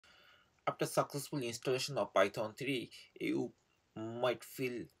After successful installation of Python 3, you might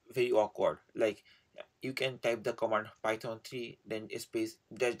feel very awkward. Like you can type the command Python 3 then space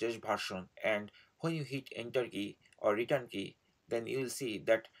dash dash version, and when you hit enter key or return key, then you will see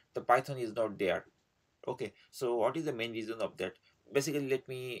that the Python is not there. Okay, so what is the main reason of that? Basically, let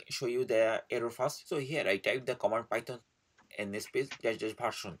me show you the error first. So here I type the command Python and space dash dash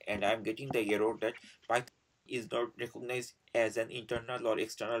version, and I'm getting the error that Python is not recognized as an internal or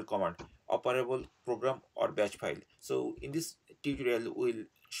external command, operable program or batch file. So in this tutorial we'll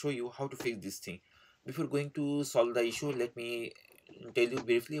show you how to fix this thing. Before going to solve the issue, let me tell you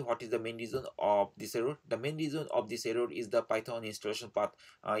briefly what is the main reason of this error. The main reason of this error is the Python installation path.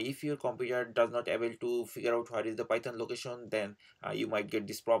 If your computer does not able to figure out where is the Python location, then you might get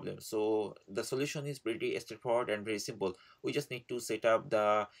this problem. So the solution is pretty straightforward and very simple. We just need to set up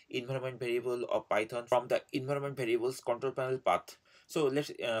the environment variable of Python from the environment variables control panel path. So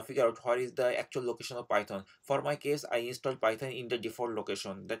let's figure out where is the actual location of Python. For my case, I installed Python in the default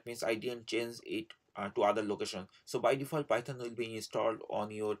location. That means I didn't change it to other location. So by default, Python will be installed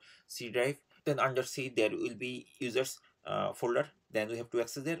on your C drive. Then under C there will be users folder. Then we have to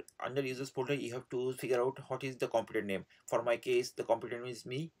access there. Under users folder, you have to figure out what is the computer name. For my case, the computer name is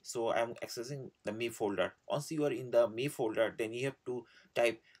me, so I'm accessing the me folder. Once you are in the me folder, then you have to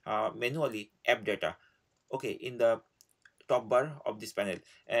type manually app data, okay, in the top bar of this panel,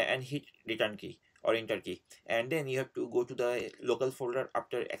 and hit return key or enter key, and then you have to go to the local folder.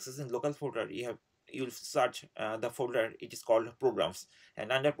 After accessing local folder, you'll search the folder. It is called programs,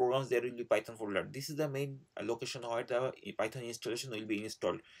 and under programs there will be Python folder. This is the main location where the Python installation will be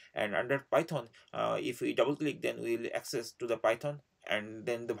installed. And under Python, if we double click, then we will access to the Python and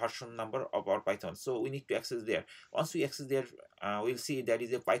then the version number of our Python. So we need to access there. Once we access there, we'll see there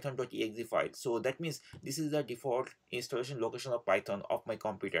is a python.exe file. So that means this is the default installation location of Python of my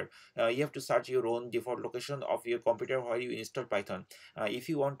computer. You have to search your own default location of your computer where you install Python. If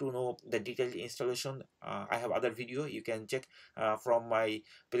you want to know the detailed installation, I have other video you can check from my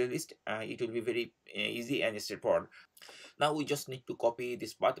playlist. It will be very easy and straightforward. Now we just need to copy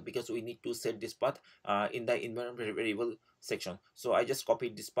this path because we need to set this path in the environment variable section. So I just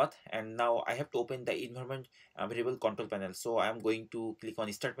copied this path, and now I have to open the environment variable control panel. So I am going to click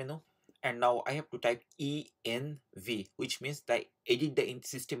on start menu, and now I have to type env, which means the edit the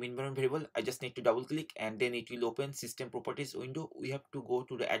system environment variable. I just need to double click, and then it will open system properties window. We have to go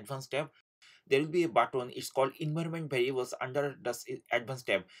to the advanced tab. There will be a button, it's called environment variables. Under the advanced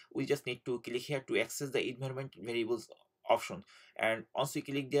tab, we just need to click here to access the environment variables option, and once we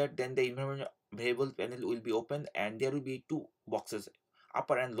click there, then the environment variable panel will be open, and there will be two boxes,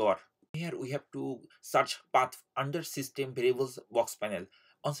 upper and lower. Here we have to search path under system variables box panel.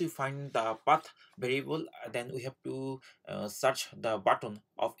 Once we find the path variable, then we have to search the button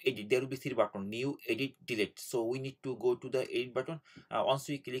of edit. There will be three buttons: new, edit, delete. So we need to go to the edit button. Once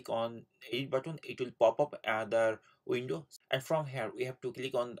we click on edit button, it will pop up another window, and from here we have to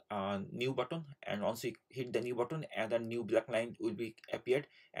click on new button, and once we hit the new button, and the new black line will be appeared,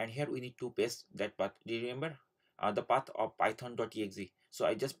 and here we need to paste that path. Do you remember the path of python.exe? So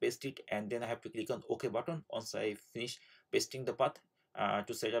I just paste it, and then I have to click on OK button. Once I finish pasting the path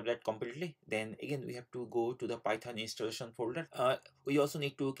to set up that completely, then again we have to go to the Python installation folder. We also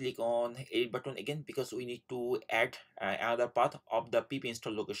need to click on edit button again because we need to add another path of the pip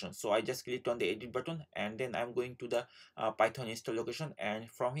install location. So I just clicked on the edit button, and then I'm going to the Python install location, and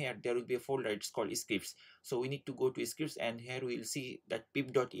from here there will be a folder. It's called scripts. So we need to go to scripts, and here we'll see that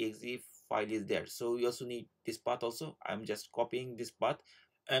pip.exe file is there. So we also need this path also. I'm just copying this path,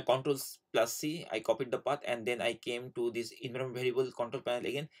 control plus C. I copied the path, and then I came to this environment variable control panel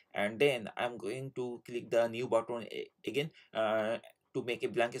again, and then I'm going to click the new button again to make a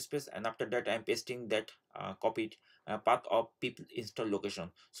blank space, and after that I'm pasting that copied path of pip install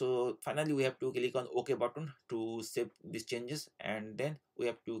location. So finally we have to click on OK button to save these changes, and then we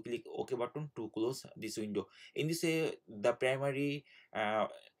have to click OK button to close this window. In this the primary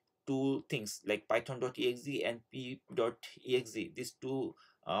two things like python.exe and pip.exe, these two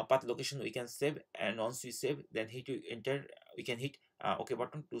path location we can save, and once we save, then hit enter, we can hit OK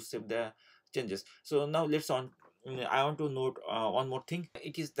button to save the changes. So now I want to note one more thing.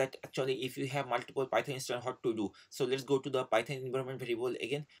 It is that actually if you have multiple Python instance, what to do. So let's go to the Python environment variable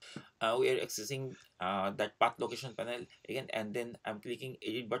again. We are accessing that path location panel again, and then I'm clicking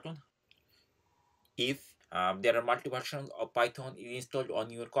edit button. If there are multiple versions of Python installed on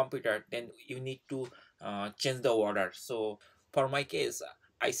your computer, then you need to change the order. So for my case,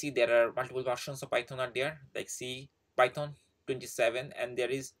 I see there are multiple versions of Python are there, like C, Python 27 and there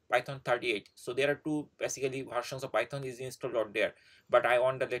is Python 38. So there are two basically versions of Python is installed out there, but I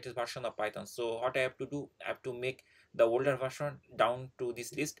want the latest version of Python. So what I have to do, I have to make the older version down to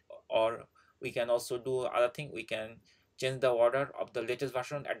this list, or we can also do other thing. We can change the order of the latest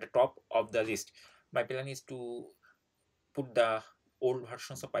version at the top of the list. My plan is to put the old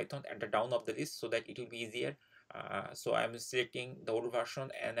versions of Python at the down of the list so that it will be easier. So I'm selecting the old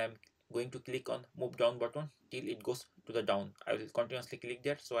version and I'm going to click on move down button till it goes to the down. I will continuously click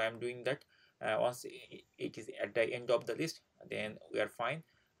there. So I'm doing that. Once it is at the end of the list, then we are fine.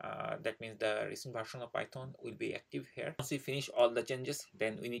 That means the recent version of Python will be active here. Once we finish all the changes,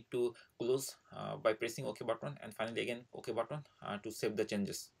 then we need to close by pressing OK button and finally again OK button to save the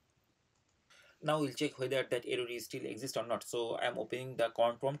changes. Now we'll check whether that error is still exists or not. So I'm opening the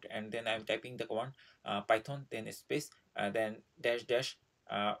command prompt and then I'm typing the command Python, then space, then dash dash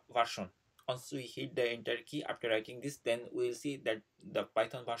version. Once we hit the enter key after writing this, then we'll see that the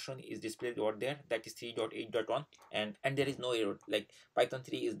Python version is displayed over there, that is 3.8.1, and there is no error. Like Python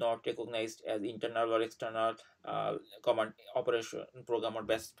 3 is not recognized as internal or external command operation program or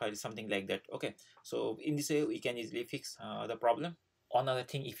best file, something like that. Okay, so in this way we can easily fix the problem. Another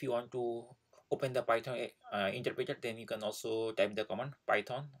thing, if you want to open the Python interpreter, then you can also type the command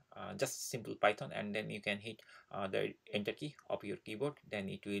Python, just simple Python, and then you can hit the enter key of your keyboard. Then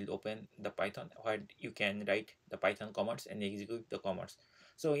it will open the Python where you can write the Python commands and execute the commands.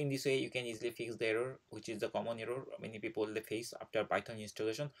 So in this way you can easily fix the error, which is the common error many people they face after Python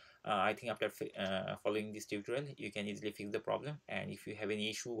installation. I think after following this tutorial you can easily fix the problem, and if you have any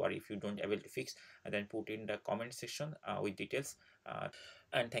issue or if you don't able to fix, then put in the comment section with details.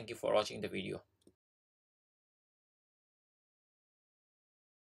 And thank you for watching the video.